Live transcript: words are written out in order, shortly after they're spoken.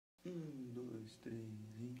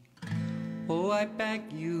Oh, I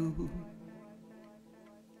beg you,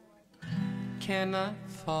 can I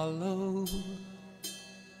follow?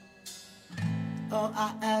 Oh,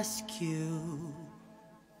 I ask you,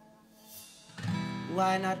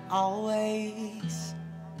 why not always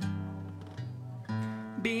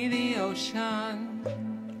be the ocean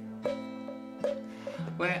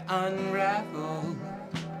where unravel?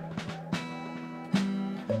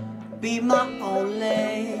 Be my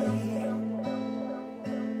only,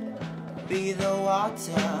 be the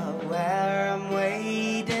water where I'm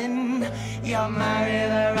waiting. You're my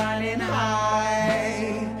river running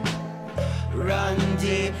high, run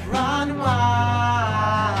deep, run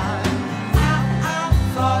wide.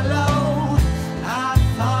 I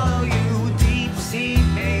follow you, deep sea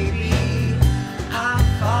baby. I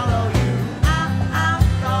follow you, I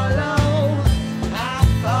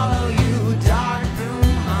follow you, dark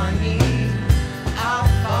room honey. I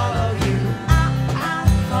follow you,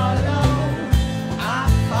 I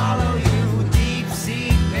follow you, deep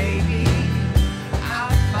sea baby. I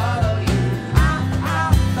follow you, I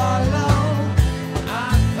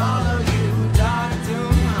follow you, dark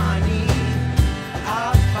room honey. I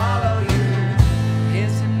follow you.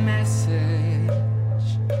 Here's a message,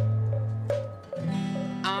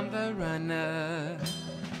 I'm the runner.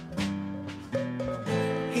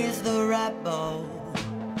 Here's the rebel,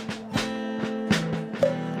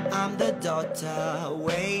 I'm the daughter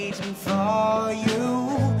waiting for you.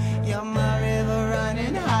 You're my river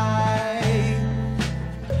running high,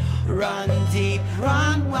 run deep, run